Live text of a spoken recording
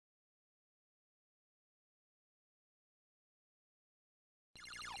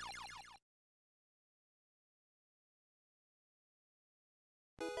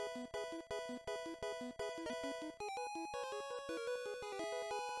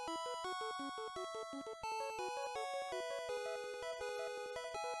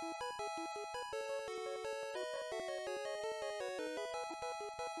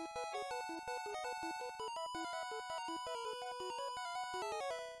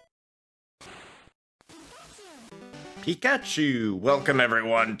Pikachu! Welcome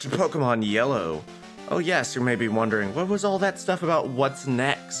everyone to Pokemon Yellow. Oh yes, you may be wondering, what was all that stuff about what's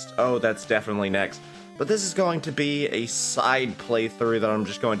next? Oh, that's definitely next. But this is going to be a side playthrough that I'm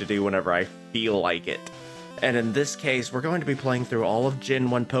just going to do whenever I feel like it. And in this case, we're going to be playing through all of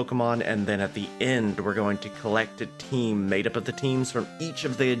Gen 1 Pokemon, and then at the end, we're going to collect a team made up of the teams from each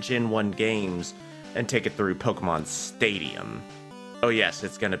of the Gen 1 games and take it through Pokemon Stadium. Oh yes,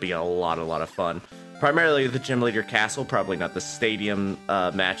 it's going to be a lot of fun. Primarily the Gym Leader Castle, probably not the Stadium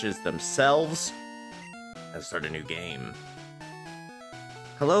matches themselves. Let's start a new game.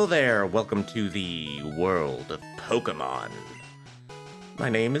 Hello there, welcome to the world of Pokemon. My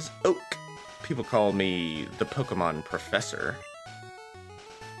name is Oak. People call me the Pokemon Professor.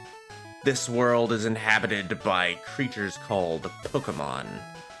 This world is inhabited by creatures called Pokemon.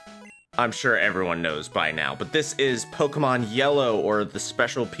 I'm sure everyone knows by now, but this is Pokemon Yellow, or the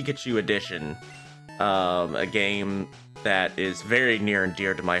Special Pikachu Edition. A game that is very near and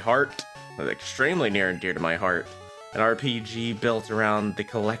dear to my heart, extremely near and dear to my heart. An RPG built around the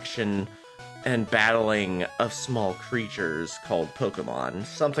collection and battling of small creatures called Pokemon.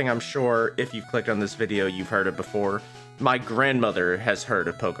 Something I'm sure if you've clicked on this video, you've heard of before. My grandmother has heard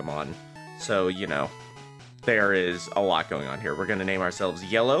of Pokemon. So, you know, there is a lot going on here. We're going to name ourselves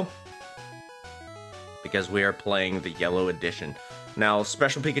Yellow because we are playing the Yellow Edition. Now,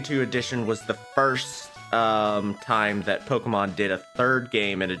 Special Pikachu Edition was the first time that Pokemon did a third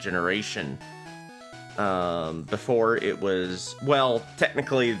game in a generation. Before it was, well,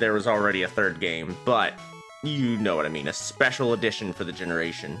 technically there was already a third game, but you know what I mean, a special edition for the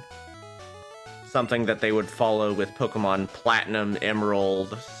generation. Something that they would follow with Pokemon Platinum,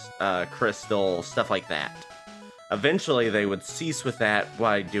 Emerald, Crystal, stuff like that. Eventually they would cease with that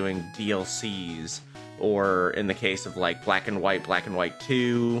by doing DLCs, or in the case of like Black and White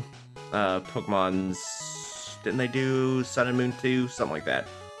 2, Pokemon's, didn't they do Sun and Moon 2? Something like that.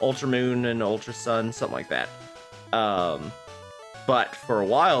 Ultra Moon and Ultra Sun, something like that. But for a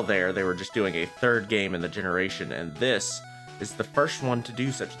while there, they were just doing a third game in the generation, and this is the first one to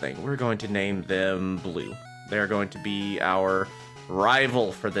do such a thing. We're going to name them Blue. They're going to be our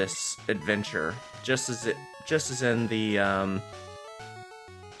rival for this adventure, just as in the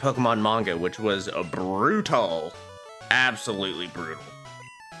Pokemon manga, which was brutal. Absolutely brutal.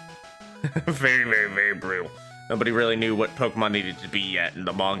 very brutal. Nobody really knew what Pokemon needed to be yet, and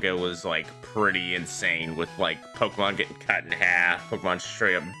the manga was, like, pretty insane with, like, Pokemon getting cut in half, Pokemon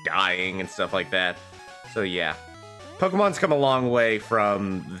straight up dying and stuff like that. So, yeah. Pokemon's come a long way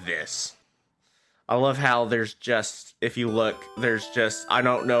from this. I love how there's just, if you look, there's just, I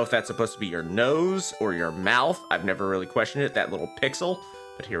don't know if that's supposed to be your nose or your mouth. I've never really questioned it, that little pixel,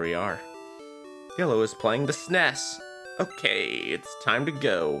 but here we are. Yellow is playing the SNES. Okay, it's time to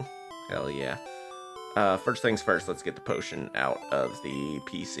go. Hell yeah. First things first, let's get the potion out of the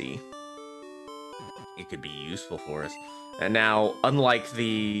PC. It could be useful for us. And now, unlike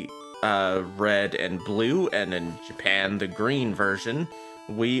the red and blue, and in Japan, the green version,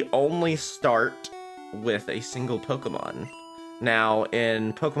 we only start with a single Pokemon. Now,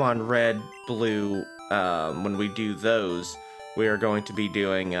 in Pokemon Red, Blue, when we do those, we are going to be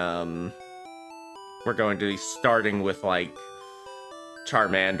doing, we're going to be starting with, like,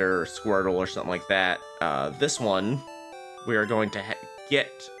 Charmander or Squirtle or something like that. This one, we are going to get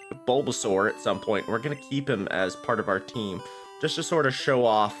Bulbasaur at some point. We're going to keep him as part of our team, just to sort of show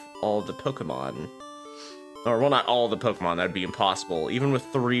off all the Pokemon. Or, well, not all the Pokemon, that'd be impossible. Even with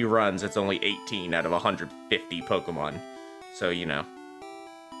 3 runs, it's only 18 out of 150 Pokemon. So, you know.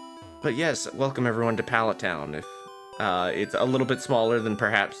 But yes, welcome everyone to Pallet Town. If, it's a little bit smaller than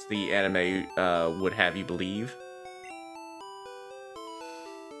perhaps the anime would have you believe.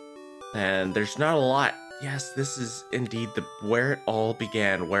 And there's not a lot. Yes, this is indeed where it all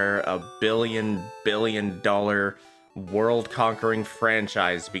began, where a billion dollar world-conquering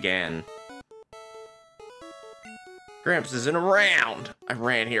franchise began. Gramps isn't around. I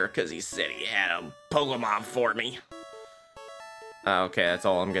ran here because he said he had a Pokemon for me. Okay,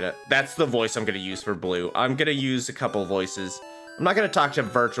 that's the voice I'm gonna use for Blue. I'm gonna use a couple voices. I'm not gonna talk to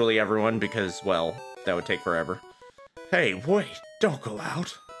virtually everyone because, well, that would take forever. Hey, wait, don't go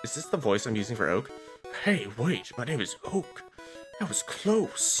out. Is this the voice I'm using for Oak? Hey, wait, my name is Oak. That was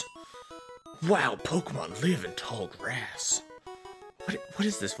close. Wow, Pokemon live in tall grass. What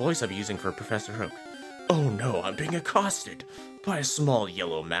is this voice I'm using for Professor Oak? Oh no, I'm being accosted by a small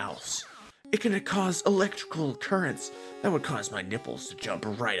yellow mouse. It can cause electrical currents that would cause my nipples to jump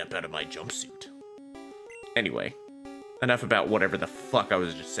right up out of my jumpsuit. Anyway, enough about whatever the fuck I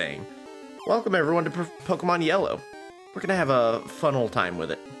was just saying. Welcome everyone to Pokemon Yellow. We're gonna have a fun old time with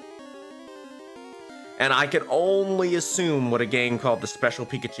it. And I can only assume what a game called the Special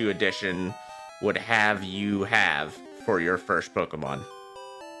Pikachu Edition would have you have for your first Pokemon.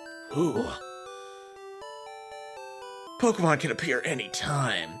 Ooh. Pokemon can appear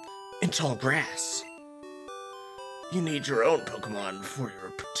anytime in tall grass. You need your own Pokemon for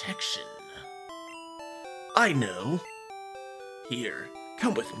your protection. I know. Here,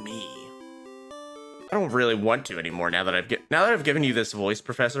 come with me. I don't really want to anymore now that I've given you this voice,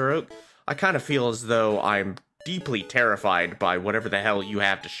 Professor Oak. I kind of feel as though I'm deeply terrified by whatever the hell you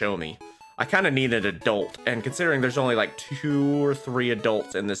have to show me. I kind of need an adult, and considering there's only like 2 or 3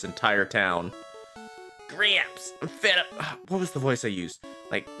 adults in this entire town. Gramps, I'm fed up. What was the voice I used?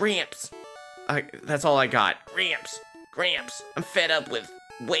 Like, Gramps. That's all I got. Gramps, I'm fed up with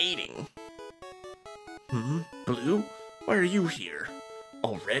waiting. Blue? Why are you here?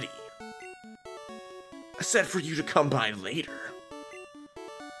 Already? I said for you to come by later.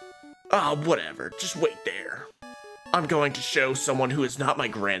 Ah, whatever. Just wait there. I'm going to show someone who is not my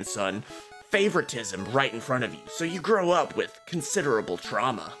grandson favoritism right in front of you, so you grow up with considerable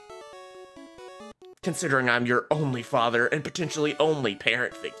trauma. Considering I'm your only father and potentially only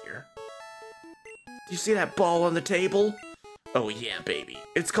parent figure. Do you see that ball on the table? Oh yeah, baby.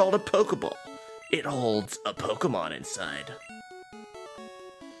 It's called a Pokeball. It holds a Pokemon inside.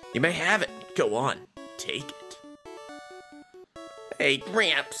 You may have it. Go on. Take it. Hey,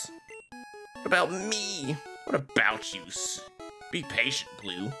 Gramps. What about me? What about you? Be patient,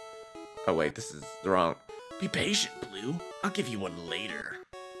 Blue. Oh wait, this is wrong. Be patient, Blue. I'll give you one later.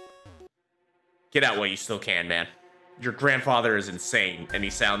 Get out while you still can, man. Your grandfather is insane, and he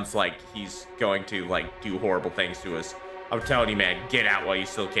sounds like he's going to, like, do horrible things to us. I'm telling you, man, get out while you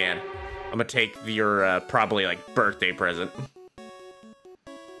still can. I'm gonna take your, probably, like, birthday present.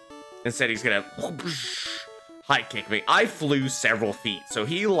 Instead, he's gonna high kick me. I flew several feet, so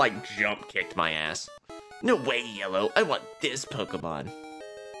he, like, jump kicked my ass. No way, Yellow. I want this Pokemon.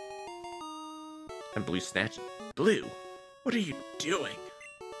 And Blue snatching. Blue, what are you doing?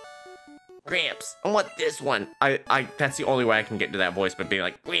 Gramps, I want this one. That's the only way I can get into that voice, but being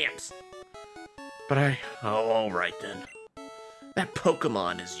like, Gramps. But oh, alright then. That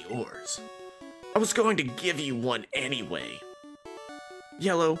Pokemon is yours. I was going to give you one anyway.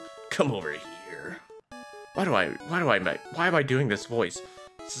 Yellow, come over here. Why am I doing this voice?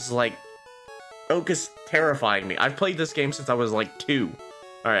 This is like, Oak is terrifying me. I've played this game since I was like 2.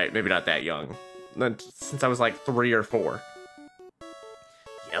 Alright, maybe not that young. Since I was like 3 or 4.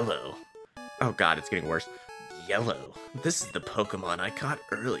 Yellow. Oh god, it's getting worse. Yellow, this is the Pokemon I caught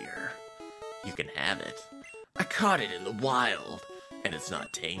earlier. You can have it. I caught it in the wild, and it's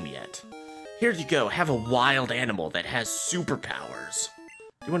not tame yet. Here you go, have a wild animal that has superpowers.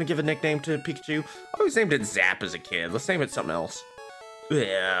 Do you want to give a nickname to Pikachu? I always named it Zap as a kid. Let's name it something else.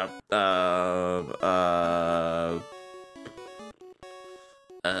 Yeah,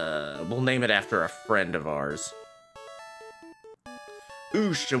 we'll name it after a friend of ours.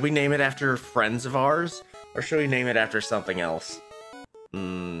 Ooh, should we name it after friends of ours? Or should we name it after something else?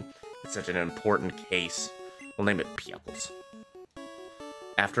 It's such an important case. We'll name it Pickles.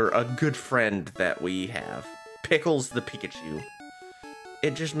 After a good friend that we have. Pickles the Pikachu.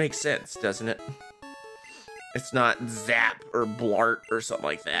 It just makes sense, doesn't it? It's not Zap or Blart or something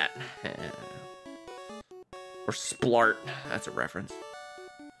like that. Or Splart. That's a reference.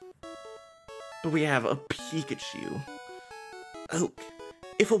 But we have a Pikachu. Oak.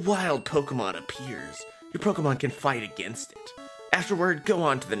 If a wild Pokemon appears, your Pokemon can fight against it. Afterward, go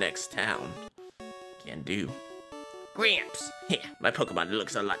on to the next town. Can do. Gramps! Yeah, my Pokemon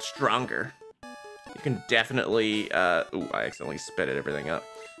looks a lot stronger. You can definitely, ooh, I accidentally spit everything up.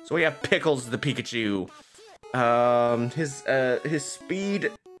 So we have Pickles the Pikachu. His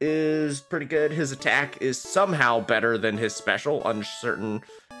speed is pretty good. His attack is somehow better than his special, uncertain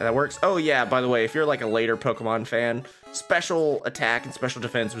how that works. Oh yeah, by the way, if you're like a later Pokemon fan, special attack and special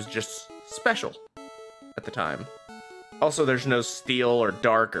defense was just special at the time. Also, there's no steel or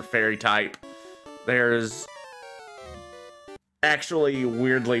dark or fairy type. There's actually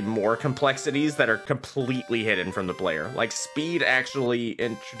weirdly more complexities that are completely hidden from the player. Like, speed actually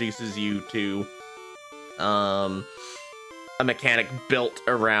introduces you to a mechanic built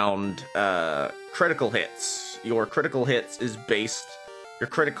around critical hits. Your critical hit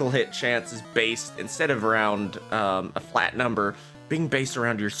chance is based, instead of around a flat number, being based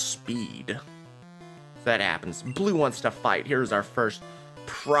around your speed. So that happens. Blue wants to fight. Here's our first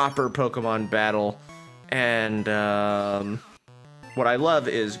proper Pokemon battle. And what I love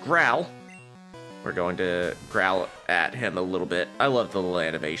is Growl. We're going to growl at him a little bit. I love the little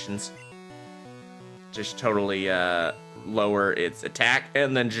animations. Just totally lower its attack,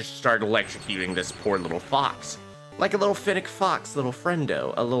 and then just start electrocuting this poor little fox. Like a little Finnick fox, little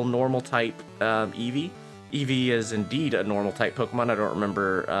friendo, a little normal type Eevee. Eevee is indeed a normal type Pokemon. I don't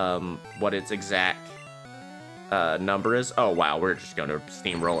remember what its exact number is. Oh wow, we're just going to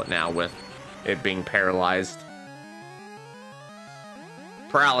steamroll it now with it being paralyzed.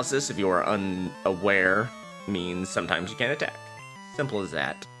 Paralysis, if you are unaware, means sometimes you can't attack. Simple as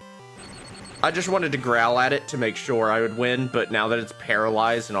that. I just wanted to growl at it to make sure I would win, but now that it's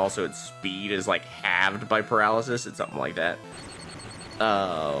paralyzed and also its speed is like halved by paralysis, it's something like that.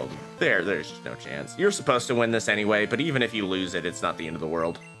 There's just no chance. You're supposed to win this anyway, but even if you lose it, it's not the end of the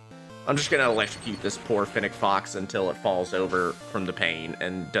world. I'm just gonna electrocute this poor Finnick fox until it falls over from the pain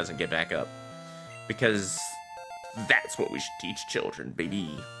and doesn't get back up. Because that's what we should teach children, baby.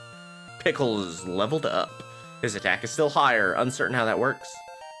 Pickle is leveled up. His attack is still higher, uncertain how that works.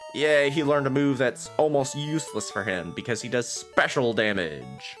 Yeah, he learned a move that's almost useless for him because he does special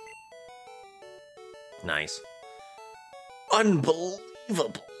damage. Nice.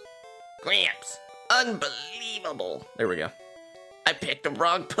 Unbelievable. Gramps, unbelievable. There we go. I picked the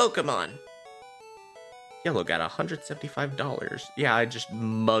wrong Pokemon. Yellow got $175. Yeah, I just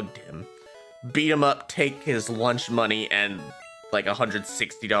mugged him. Beat him up, take his lunch money and like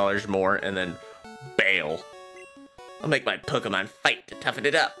 $160 more, and then bail. I'll make my Pokemon fight to toughen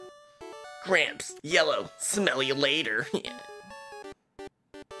it up. Gramps, Yellow, smell you later.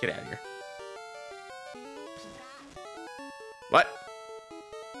 Get out of here. What?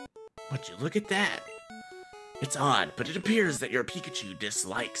 Would you look at that? It's odd, but it appears that your Pikachu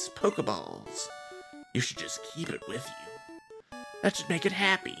dislikes Pokeballs. You should just keep it with you. That should make it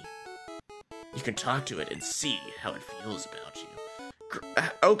happy. You can talk to it and see how it feels about you.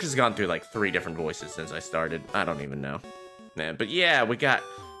 Oak has gone through like 3 different voices since I started. I don't even know. Man, but yeah, we got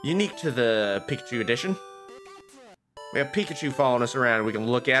unique to the Pikachu edition. We have Pikachu following us around. We can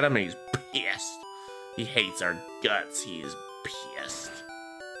look at him and he's pissed. He hates our guts. He is pissed.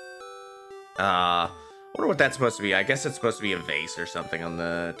 I wonder what that's supposed to be. I guess it's supposed to be a vase or something on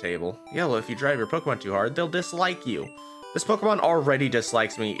the table. Yellow, if you drive your Pokemon too hard, they'll dislike you. This Pokemon already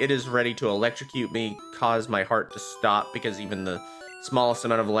dislikes me. It is ready to electrocute me, cause my heart to stop, because even the smallest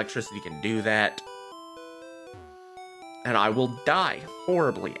amount of electricity can do that. And I will die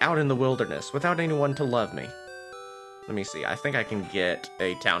horribly out in the wilderness without anyone to love me. Let me see. I think I can get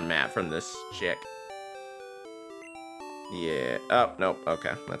a town map from this chick. Yeah. Oh, nope.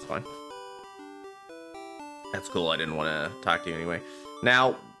 Okay, that's fine. That's cool. I didn't want to talk to you anyway.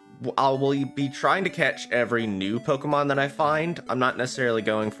 Now, I will be trying to catch every new Pokemon that I find. I'm not necessarily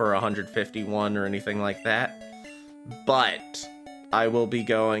going for 151 or anything like that. But I will be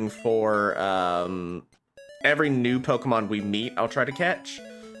going for every new Pokemon we meet, I'll try to catch.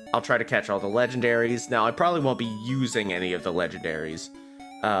 I'll try to catch all the legendaries. Now, I probably won't be using any of the legendaries.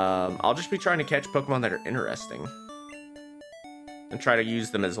 I'll just be trying to catch Pokemon that are interesting. And try to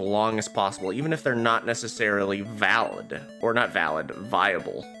use them as long as possible, even if they're not necessarily valid. Or not valid,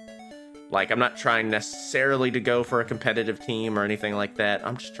 viable. Like, I'm not trying necessarily to go for a competitive team or anything like that.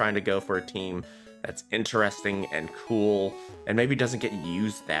 I'm just trying to go for a team that's interesting and cool, and maybe doesn't get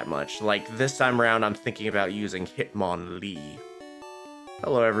used that much. Like, this time around, I'm thinking about using Hitmonlee.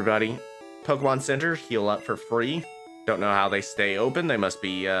 Hello, everybody. Pokemon Center, heal up for free. Don't know how they stay open. They must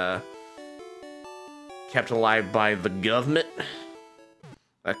be, kept alive by the government.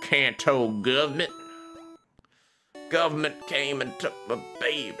 The Kanto government. Government came and took my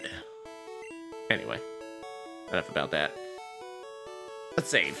baby. Anyway, enough about that. Let's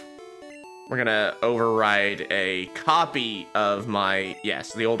save. We're gonna override a copy of my...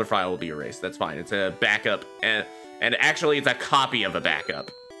 Yes, the older file will be erased. That's fine. It's a backup. And actually, it's a copy of a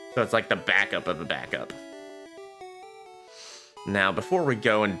backup. So it's like the backup of a backup. Now, before we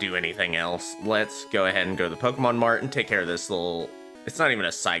go and do anything else, let's go ahead and go to the Pokemon Mart and take care of this little... It's not even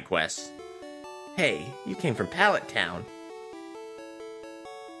a side quest. Hey, you came from Pallet Town.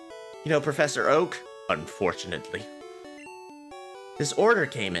 You know Professor Oak? Unfortunately. His order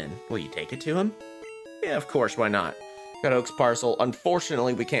came in. Will you take it to him? Yeah, of course, why not? Got Oak's parcel.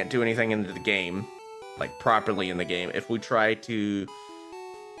 Unfortunately, we can't do anything into the game. Like, properly in the game. If we try to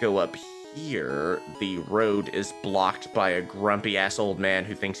go up here, the road is blocked by a grumpy-ass old man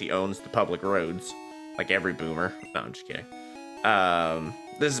who thinks he owns the public roads. Like every boomer. No, I'm just kidding.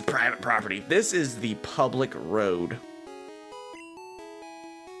 This is private property. This is the public road.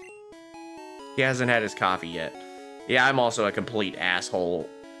 He hasn't had his coffee yet. Yeah, I'm also a complete asshole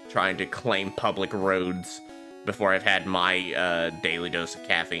trying to claim public roads before I've had my daily dose of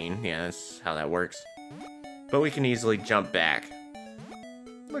caffeine. Yeah, that's how that works. But we can easily jump back.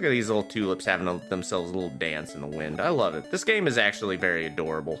 Look at these little tulips having themselves a little dance in the wind. I love it. This game is actually very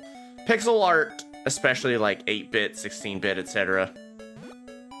adorable. Pixel art, especially like 8-bit, 16-bit, etc.,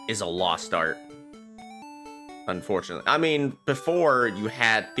 is a lost art. Unfortunately. I mean, before you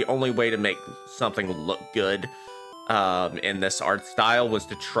had the only way to make something look good in this art style was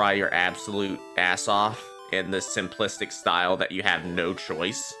to try your absolute ass off in this simplistic style that you have no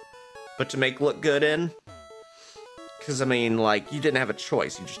choice but to make look good in. Because, I mean, like, you didn't have a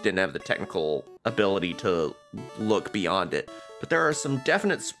choice. You just didn't have the technical ability to look beyond it. But there are some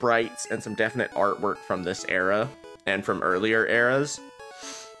definite sprites and some definite artwork from this era and from earlier eras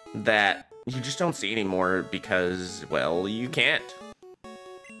that you just don't see anymore because, well, you can't.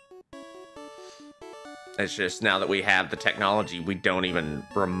 It's just now that we have the technology, we don't even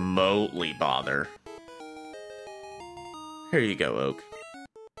remotely bother. Here you go, Oak.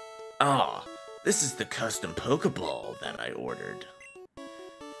 Ah, this is the custom Pokeball that I ordered.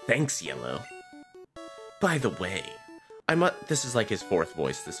 Thanks, Yellow. By the way, this is like his fourth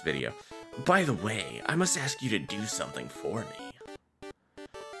voice this video. By the way, I must ask you to do something for me.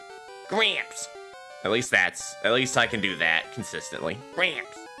 Gramps! At least I can do that consistently.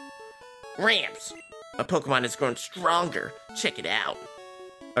 Gramps! Gramps! A Pokemon has grown stronger. Check it out.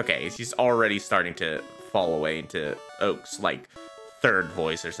 Okay, he's already starting to fall away into Oak's, like, third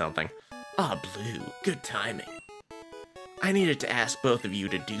voice or something. Ah, Blue, good timing. I needed to ask both of you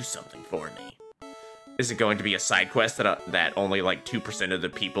to do something for me. Is it going to be a side quest that only like 2% of the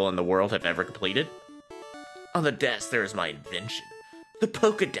people in the world have ever completed? On the desk, there is my invention, the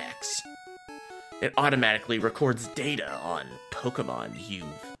Pokedex. It automatically records data on Pokemon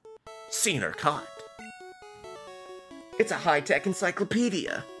you've seen or caught. It's a high-tech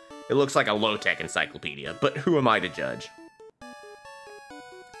encyclopedia. It looks like a low-tech encyclopedia, but who am I to judge?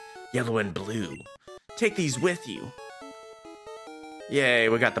 Yellow and Blue, take these with you. Yay,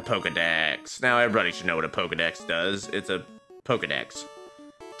 we got the Pokedex. Now everybody should know what a Pokedex does. It's a Pokedex.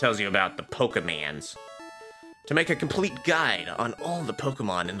 Tells you about the Pokemans. To make a complete guide on all the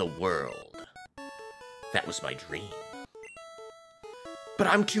Pokemon in the world. That was my dream. But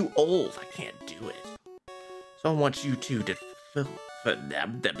I'm too old, I can't do it. So I want you two to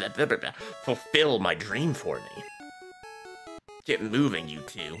fulfill my dream for me. Get moving, you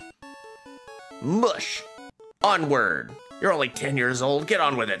two. Mush! Onward! You're only 10 years old. Get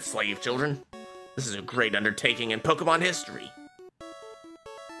on with it, slave children. This is a great undertaking in Pokemon history.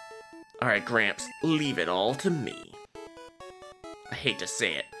 Alright, Gramps, leave it all to me. I hate to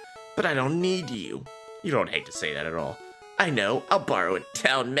say it, but I don't need you. You don't hate to say that at all. I know, I'll borrow a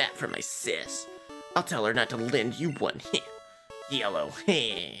town map from my sis. I'll tell her not to lend you one. Yellow.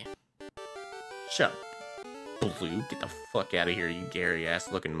 Shut up. Blue, get the fuck out of here, you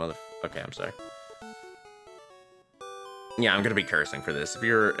Gary-ass looking mother... Okay, I'm sorry. Yeah, I'm gonna be cursing for this. If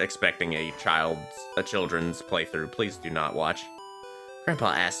you're expecting a children's playthrough, please do not watch.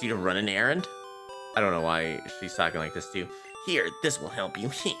 Grandpa asked you to run an errand? I don't know why she's talking like this to you. Here, this will help you.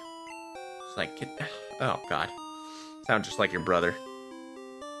 It's like, oh god. Sound just like your brother.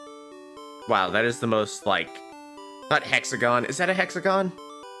 Wow, that is the most, like, not hexagon. Is that a hexagon?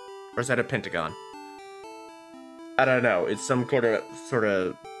 Or is that a pentagon? I don't know. It's some sort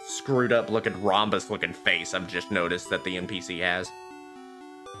of screwed up looking rhombus looking face I've just noticed that the NPC has.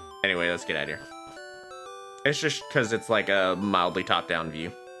 Anyway, let's get out of here. It's just because it's like a mildly top-down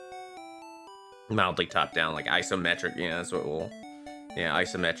view. Mildly top-down, like isometric. Yeah, that's what we'll... Yeah,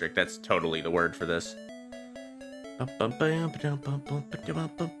 isometric. That's totally the word for this.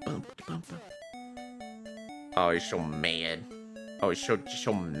 Oh, he's so mad. Oh, he's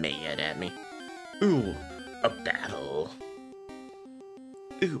so mad at me. Ooh, a battle.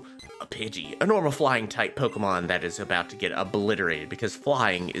 Ooh, a Pidgey, a normal flying type Pokemon that is about to get obliterated because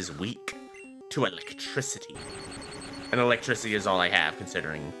flying is weak to electricity. And electricity is all I have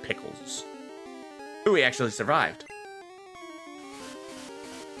considering Pickles. Ooh, he actually survived.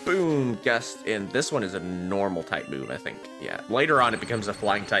 Boom, Gust, and this one is a normal type move, I think. Yeah, later on it becomes a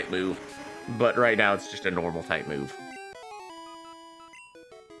flying type move, but right now it's just a normal type move.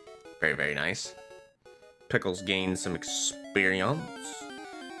 Very, very nice. Pickles gained some experience.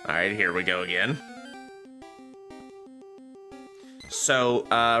 Alright, here we go again. So,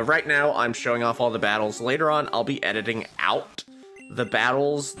 right now I'm showing off all the battles. Later on, I'll be editing out the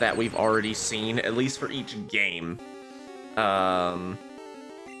battles that we've already seen, at least for each game. But,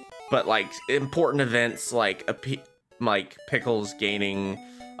 like, important events like Pickles gaining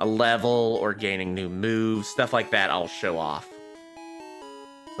a level or gaining new moves, stuff like that, I'll show off.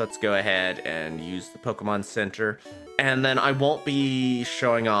 Let's go ahead and use the Pokemon Center. And then I won't be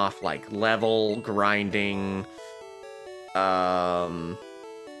showing off, like, level grinding,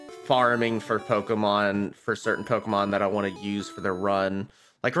 farming for Pokemon, for certain Pokemon that I want to use for the run.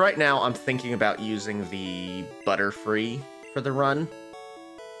 Like right now, I'm thinking about using the Butterfree for the run,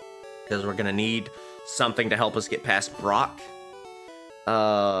 because we're gonna need something to help us get past Brock.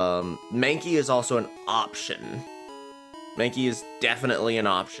 Mankey is also an option. Mankey is definitely an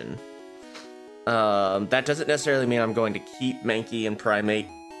option. That doesn't necessarily mean I'm going to keep Mankey and Primeape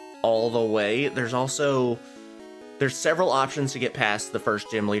all the way. There's several options to get past the first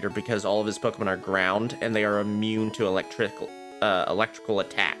gym leader because all of his Pokemon are ground and they are immune to electrical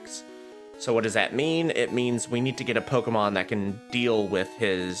attacks. So what does that mean? It means we need to get a Pokemon that can deal with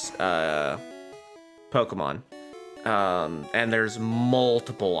his Pokemon. And there's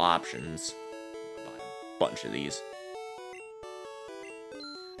multiple options. I'll buy a bunch of these.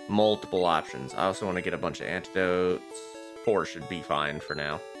 Multiple options. I also want to get a bunch of antidotes. 4 should be fine for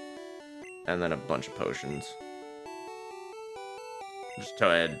now. And then a bunch of potions. Just go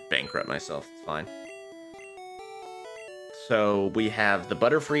ahead and bankrupt myself. It's fine. So we have the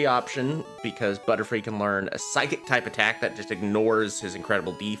Butterfree option, because Butterfree can learn a Psychic type attack that just ignores his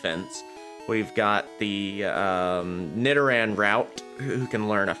incredible defense. We've got the Nidoran route, who can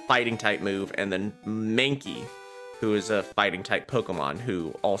learn a Fighting type move, and then Mankey, who is a Fighting type Pokemon,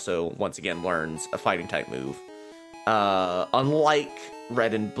 who also, once again, learns a Fighting type move. Unlike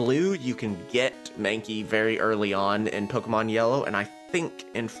Red and Blue, you can get Mankey very early on in Pokemon Yellow, and I think,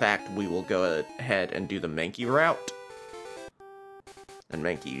 in fact, we will go ahead and do the Mankey route. And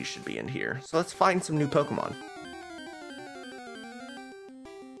Mankey should be in here. So let's find some new Pokemon.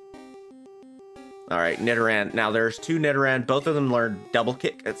 Alright, Nidoran. Now there's 2 Nidoran. Both of them learned Double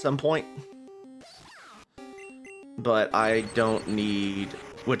Kick at some point. But I don't need...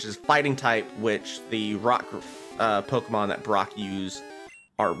 which is Fighting type, which the Rock Pokemon that Brock use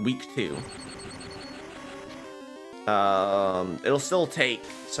are weak to. It'll still take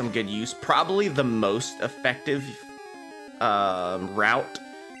some good use. Probably the most effective route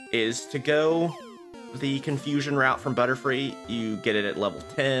is to go the Confusion route from Butterfree. You get it at level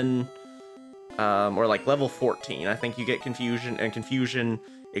 10, or like level 14. I think you get Confusion, and Confusion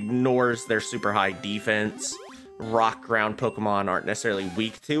ignores their super high defense. Rock ground Pokemon aren't necessarily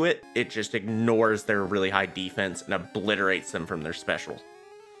weak to it. It just ignores their really high defense and obliterates them from their special.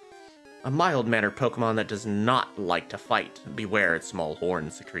 A mild-mannered Pokemon that does not like to fight. Beware, its small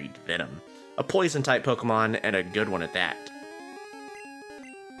horns secrete venom. A poison-type Pokemon, and a good one at that.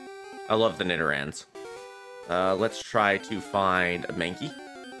 I love the Nidorans. Let's try to find a Mankey.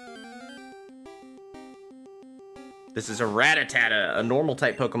 This is a Rattata, a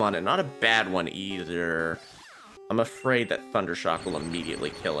normal-type Pokemon, and not a bad one either. I'm afraid that Thundershock will immediately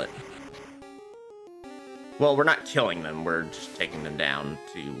kill it. Well, we're not killing them, we're just taking them down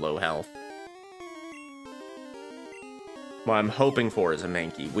to low health. What I'm hoping for is a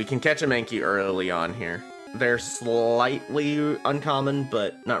Mankey. We can catch a Mankey early on here. They're slightly uncommon,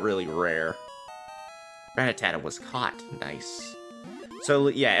 but not really rare. Rattata was caught. Nice. So,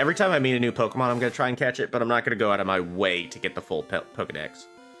 yeah, every time I meet a new Pokemon, I'm going to try and catch it, but I'm not going to go out of my way to get the full Pokedex.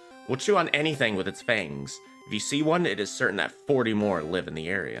 We'll chew on anything with its fangs. If you see one, it is certain that 40 more live in the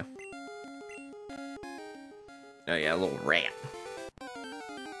area. Oh yeah, a little rat.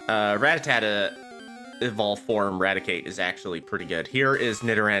 Rattata evolved form Raticate is actually pretty good. Here is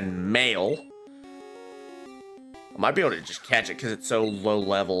Nidoran male. I might be able to just catch it because it's so low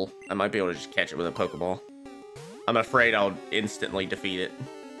level. I might be able to just catch it with a Pokeball. I'm afraid I'll instantly defeat it.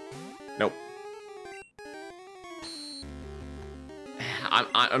 Nope.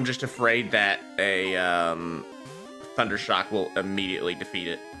 I'm just afraid that a Thundershock will immediately defeat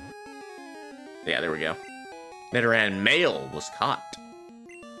it. Yeah, there we go. Nidoran male was caught.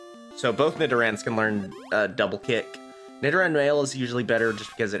 So both Nidorans can learn Double Kick. Nidoran male is usually better just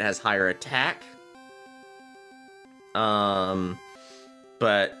because it has higher attack. But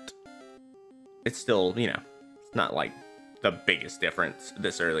it's still, you know, it's not like the biggest difference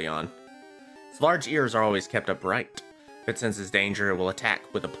this early on. Its large ears are always kept upright. If it senses danger, it will attack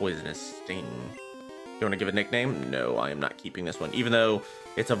with a poisonous sting. You want to give a nickname? No, I am not keeping this one. Even though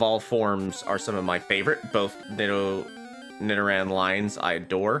its evolved forms are some of my favorite. Both Nidoran lines I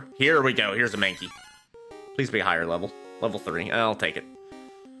adore. Here we go. Here's a Mankey. Please be higher level. Level 3. I'll take it.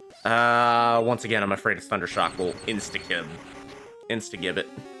 Once again, I'm afraid its Thundershock will insta-gibbet.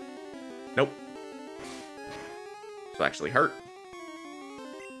 Nope. This will actually hurt.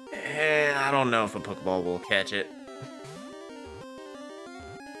 I don't know if a Pokeball will catch it.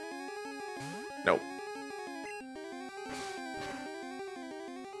 Nope.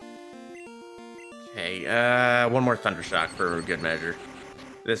 Okay, one more Thundershock for good measure.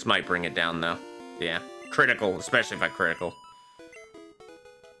 This might bring it down, though. Yeah. Critical, especially if I critical.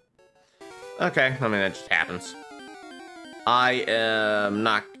 Okay, I mean, that just happens.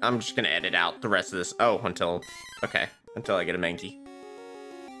 I'm just gonna edit out the rest of this. Oh, until I get a Mankey.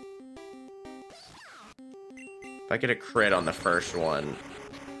 If I get a crit on the first one.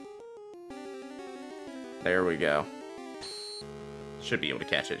 There we go. Should be able to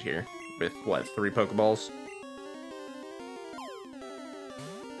catch it here. With, what, 3 Pokeballs?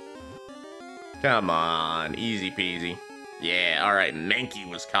 Come on, easy peasy. Yeah, alright, Mankey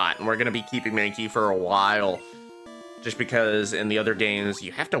was caught, and we're gonna be keeping Mankey for a while. Just because in the other games,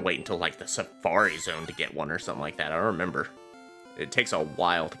 you have to wait until, like, the Safari Zone to get one or something like that. I don't remember. It takes a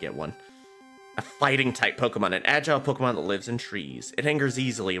while to get one. A fighting-type Pokemon, an agile Pokemon that lives in trees. It angers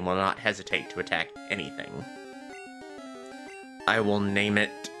easily and will not hesitate to attack anything. I will name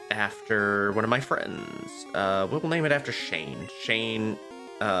it after one of my friends. We'll name it after Shane. Shane,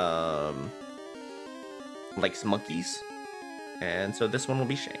 likes monkeys. And so this one will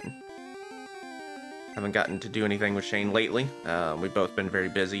be Shane. Haven't gotten to do anything with Shane lately. We've both been very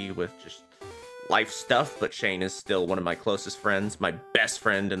busy with just life stuff, but Shane is still one of my closest friends, my best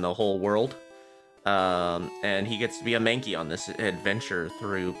friend in the whole world. And he gets to be a Mankey on this adventure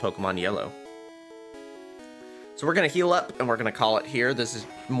through Pokemon Yellow. So we're going to heal up, and we're going to call it here. This is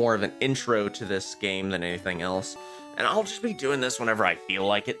more of an intro to this game than anything else. And I'll just be doing this whenever I feel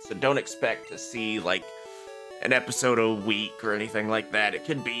like it, so don't expect to see, like, an episode a week or anything like that. It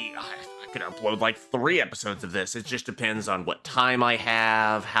could be... I could upload like 3 episodes of this. It just depends on what time I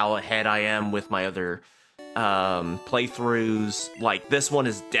have, how ahead I am with my other playthroughs. Like, this one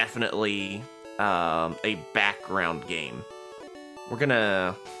is definitely a background game. We're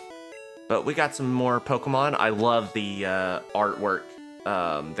gonna... But we got some more Pokemon. I love the artwork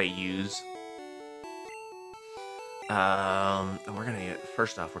they use. And we're gonna...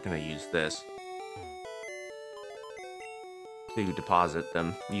 First off, we're gonna use this to deposit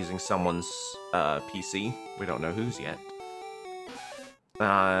them using someone's PC. We don't know whose yet.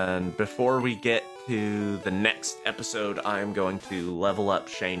 And before we get to the next episode, I'm going to level up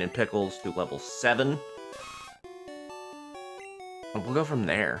Shane and Pickles to level 7. And we'll go from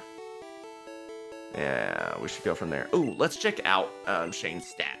there. Yeah, we should go from there. Ooh, let's check out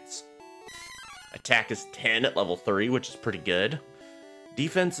Shane's stats. Attack is 10 at level 3, which is pretty good.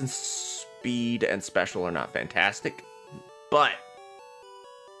 Defense and speed and special are not fantastic. But,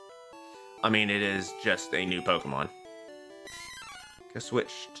 I mean, it is just a new Pokemon. Can I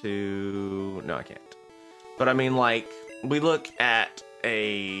switch to... No, I can't. But, I mean, like, we look at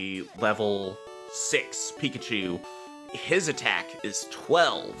a level 6 Pikachu. His attack is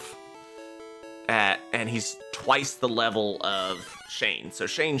 12. And he's twice the level of Shane. So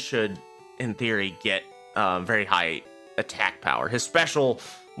Shane should, in theory, get very high attack power. His special...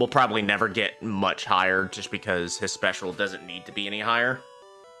 will probably never get much higher just because his special doesn't need to be any higher.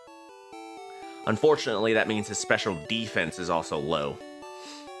 Unfortunately, that means his special defense is also low.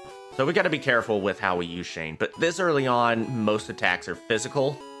 So we gotta be careful with how we use Shane. But this early on, most attacks are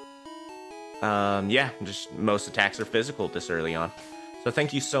physical. Yeah, just most attacks are physical this early on. So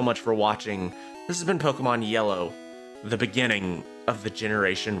thank you so much for watching. This has been Pokemon Yellow, the beginning of the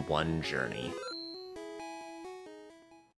Generation 1 journey.